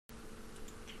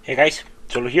Hey guys,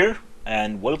 Tolo here,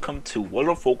 and welcome to World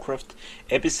of Warcraft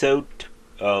episode.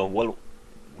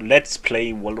 Let's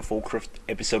play World of Warcraft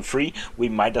episode 3. We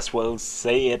might as well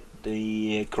say it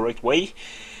the correct way.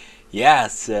 Yeah,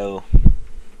 so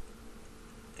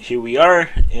here we are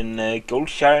in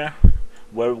Goldshire,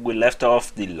 where we left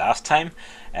off the last time,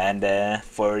 and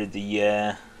for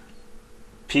the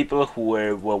people who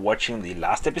were watching the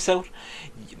last episode,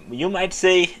 you might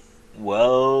say,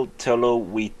 well, Tolo,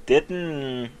 we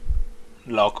didn't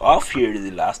log off here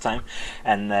the last time,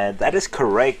 and that is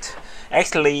correct.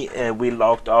 Actually, we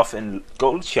logged off in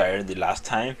Goldshire the last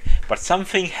time, but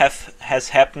something has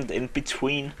happened in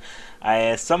between.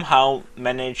 I somehow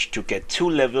managed to get 2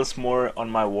 levels more on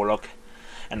my warlock,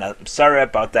 and I'm sorry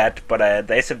about that, but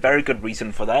there's a very good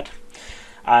reason for that.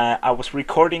 I was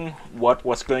recording what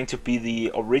was going to be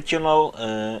the original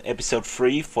episode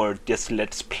 3 for this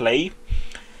Let's Play,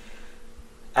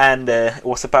 and it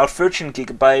was about 13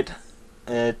 gigabyte,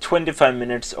 25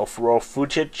 minutes of raw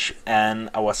footage, and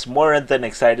I was more than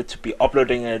excited to be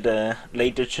uploading it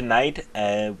later tonight,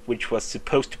 which was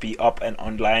supposed to be up and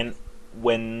online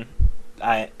when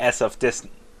as of this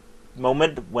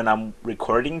moment, when I'm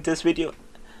recording this video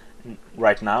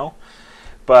right now.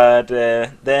 But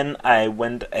then I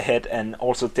went ahead and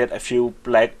also did a few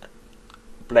Black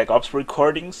Ops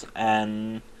recordings,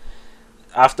 and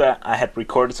after I had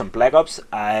recorded some Black Ops,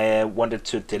 I wanted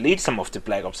to delete some of the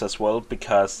Black Ops as well,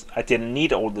 because I didn't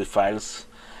need all the files.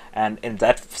 And in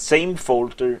that same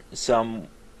folder, some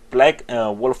World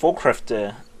of Warcraft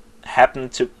World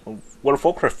of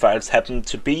Warcraft files happened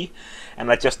to be,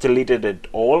 and I just deleted it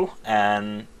all,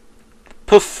 and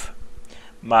poof,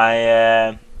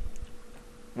 my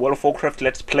World of Warcraft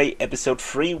Let's Play episode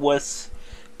 3 was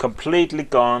completely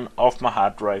gone off my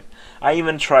hard drive. I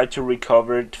even tried to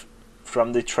recover it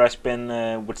from the trash bin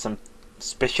with some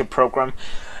special program,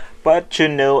 but to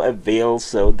no avail,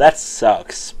 so that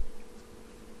sucks.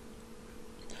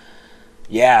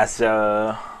 Yeah,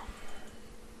 so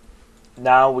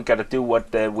now we gotta do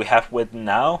what we have with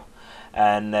now,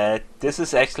 and this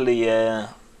is actually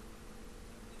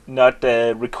not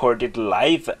recorded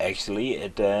live.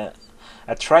 Actually,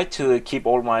 I tried to keep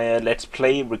all my Let's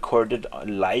Play recorded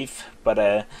live,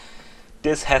 but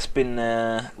this has been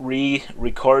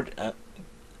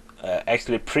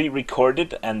actually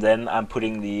pre-recorded, and then I'm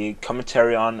putting the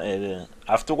commentary on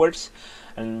afterwards,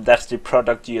 and that's the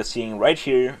product you're seeing right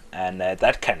here, and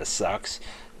that kind of sucks.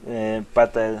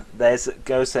 But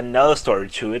goes another story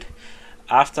to it.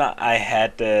 After I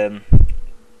had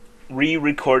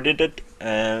re-recorded it,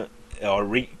 or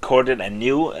recorded a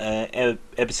new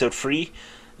episode 3,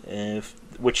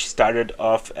 which started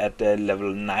off at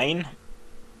level 9.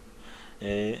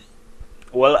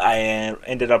 Well, I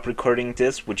ended up recording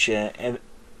this, which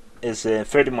is a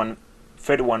 31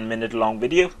 minute long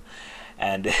video,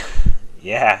 and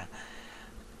yeah,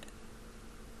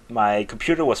 my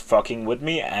computer was fucking with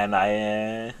me, and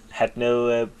I had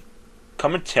no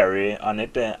commentary on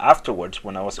it afterwards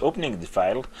when I was opening the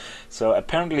file. So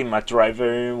apparently my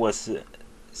driver was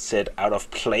set out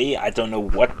of play. I don't know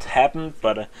what happened,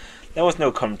 but there was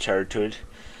no commentary to it.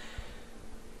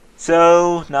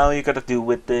 So now you gotta do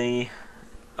with the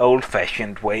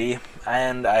old-fashioned way,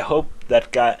 and I hope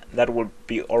that will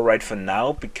be alright for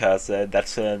now, because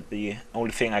that's the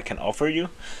only thing I can offer you.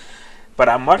 But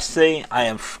I must say, I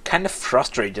am kind of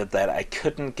frustrated that I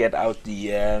couldn't get out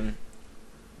the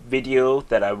video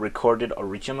that I recorded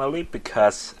originally,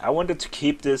 because I wanted to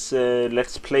keep this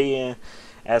Let's Play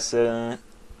as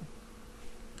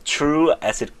true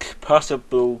as it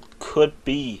possible could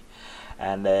be,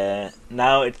 and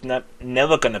now it's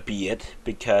never gonna be it,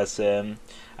 because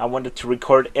I wanted to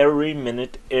record every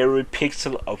minute, every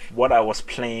pixel of what I was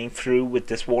playing through with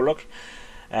this warlock,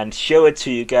 and show it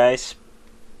to you guys.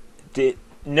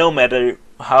 No matter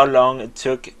how long it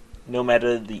took, no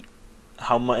matter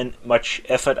how much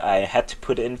effort I had to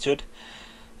put into it,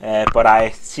 but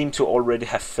I seem to already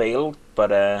have failed,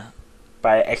 but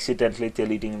by accidentally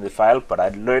deleting the file. But I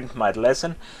learned my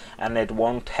lesson, and it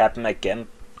won't happen again,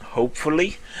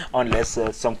 hopefully, unless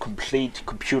some complete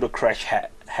computer crash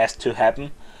has to happen.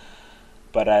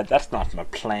 But that's not my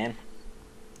plan.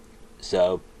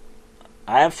 So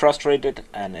I am frustrated,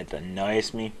 and it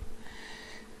annoys me.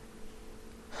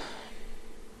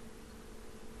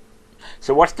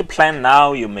 So what's the plan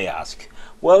now, you may ask?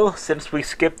 Well, since we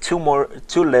skipped 2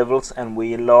 levels, and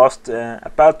we lost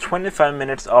about 25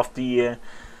 minutes of the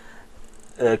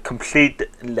complete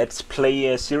Let's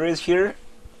Play series here,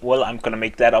 well, I'm gonna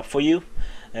make that up for you.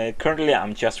 Currently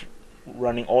I'm just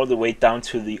running all the way down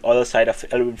to the other side of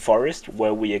Elven Forest,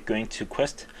 where we are going to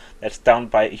quest. That's down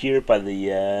by here by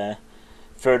the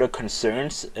further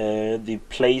concerns the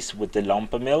place with the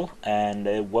lumber mill and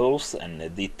wolves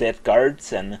and the dead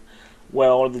guards and where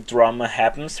all the drama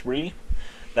happens. Really,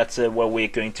 that's where we're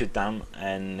going to down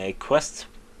and quest.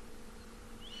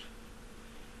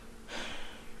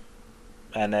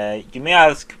 And you may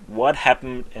ask what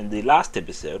happened in the last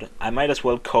episode. I might as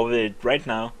well cover it right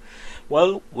now.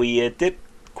 Well, we did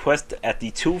quest at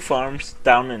the 2 farms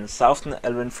down in the southern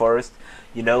Elven Forest.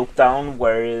 You know, down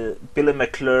where Billy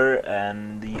McClure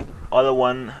and the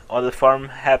other farm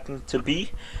happened to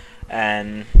be.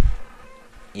 And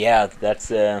yeah, that's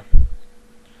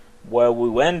where we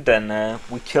went, and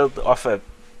we killed off a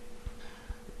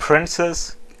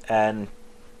princess and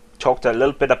talked a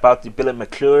little bit about the Billy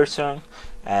McClure song,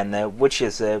 and which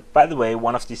is, by the way,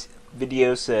 one of these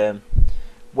videos,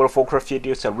 World of Warcraft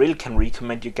videos I really can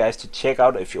recommend you guys to check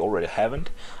out if you already haven't.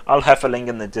 I'll have a link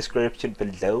in the description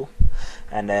below.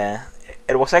 And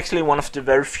it was actually one of the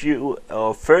very few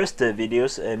first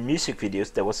videos, music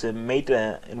videos that was made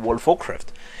in World of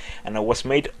Warcraft, and it was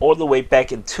made all the way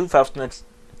back in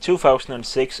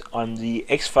 2006 on the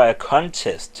X-Fire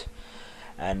contest.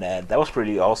 And that was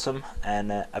really awesome,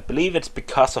 and I believe it's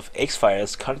because of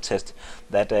X-Fire's contest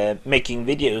that making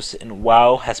videos in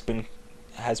WoW has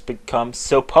become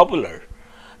so popular,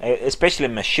 especially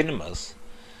machinimas.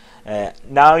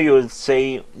 Now you will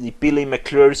say the Billy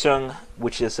McClure song,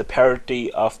 which is a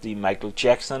parody of the Michael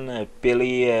Jackson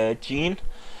Billie Jean.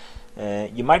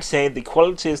 You might say the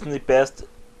quality isn't the best,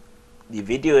 the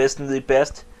video isn't the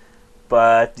best,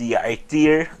 but the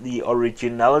idea, the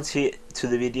originality to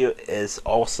the video is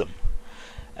awesome,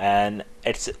 and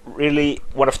it's really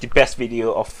one of the best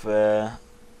video of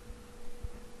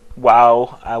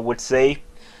WoW, I would say.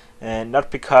 Not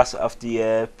because of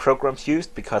the programs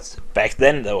used, because back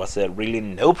then there was really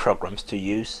no programs to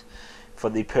use for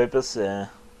the purpose of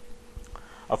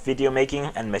video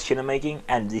making and machine making,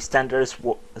 and the standards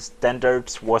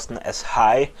wasn't as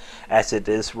high as it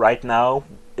is right now.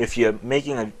 If you're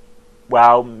making a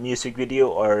WoW music video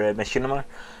or a machinima,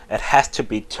 it has to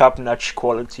be top-notch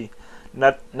quality,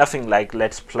 nothing like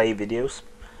Let's Play videos.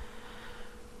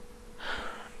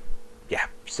 Yeah,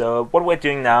 so what we're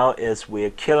doing now is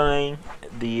we're killing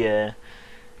the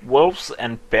wolves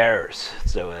and bears.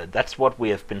 So that's what we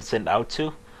have been sent out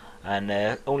to,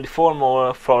 and only 4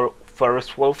 more for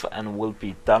forest wolf and we'll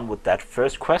be done with that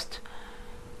first quest.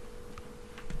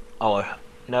 Or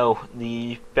no,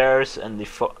 the bears and the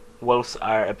wolves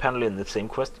are apparently in the same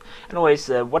quest. Anyways,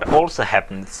 what also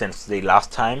happened since the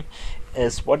last time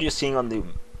is what you're seeing on the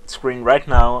screen right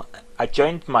now. I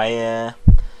joined my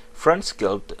friend's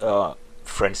guild,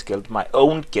 my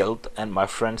own guild and my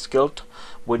friend's guild,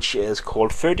 which is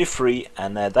called 33,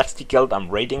 and that's the guild I'm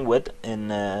raiding with in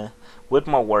with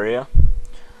my warrior.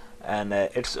 And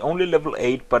it's only level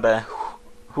 8, but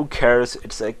who cares?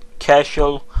 It's a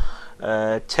casual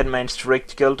 10-man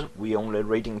strict guild. We only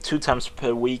raiding 2 times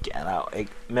per week, and our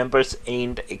members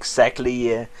ain't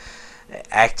exactly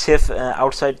active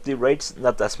outside the raids,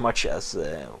 not as much as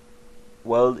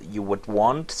well you would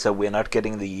want, so we're not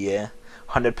getting the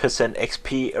 100%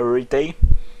 XP every day.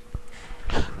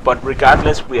 But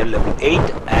regardless, we are level 8,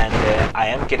 and I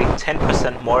am getting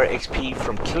 10% more XP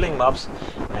from killing mobs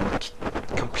and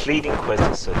completing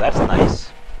quests, so that's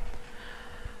nice.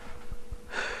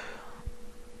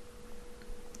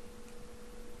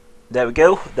 There we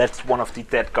go, that's one of the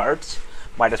dead guards.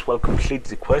 Might as well complete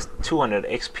the quest, 200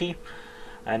 XP.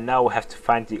 And now we have to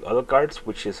find the other guards,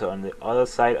 which is on the other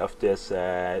side of this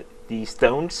these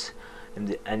stones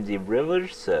and the river.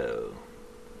 So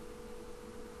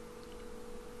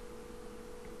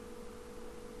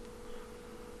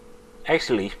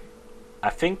actually, I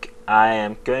think I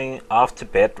am going off to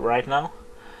bed right now.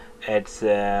 It's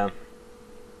a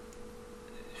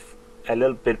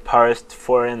little bit past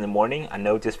 4 in the morning. I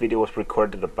know this video was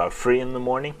recorded about 3 in the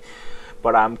morning,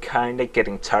 but I'm kinda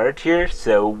getting tired here,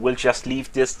 so we'll just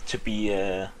leave this to be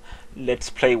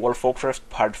Let's Play World of Warcraft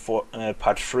part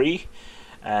 3,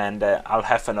 and I'll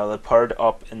have another part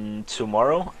up in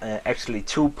tomorrow. Actually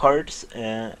 2 parts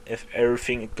if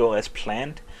everything go as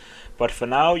planned. But for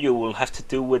now, you will have to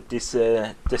do with this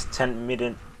this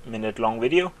 10-minute long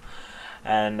video,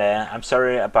 and I'm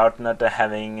sorry about not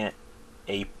having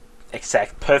a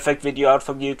exact perfect video out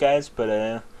for you guys,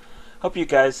 but hope you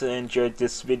guys enjoyed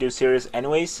this video series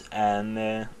anyways.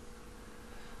 And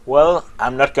well,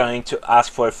 I'm not going to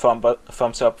ask for a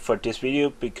thumbs up for this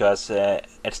video, because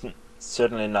it's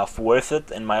certainly not worth it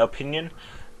in my opinion,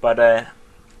 but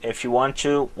if you want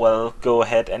to, well, go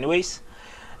ahead anyways.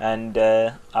 And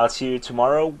I'll see you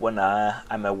tomorrow when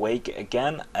I'm awake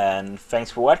again, and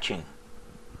thanks for watching.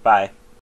 Bye.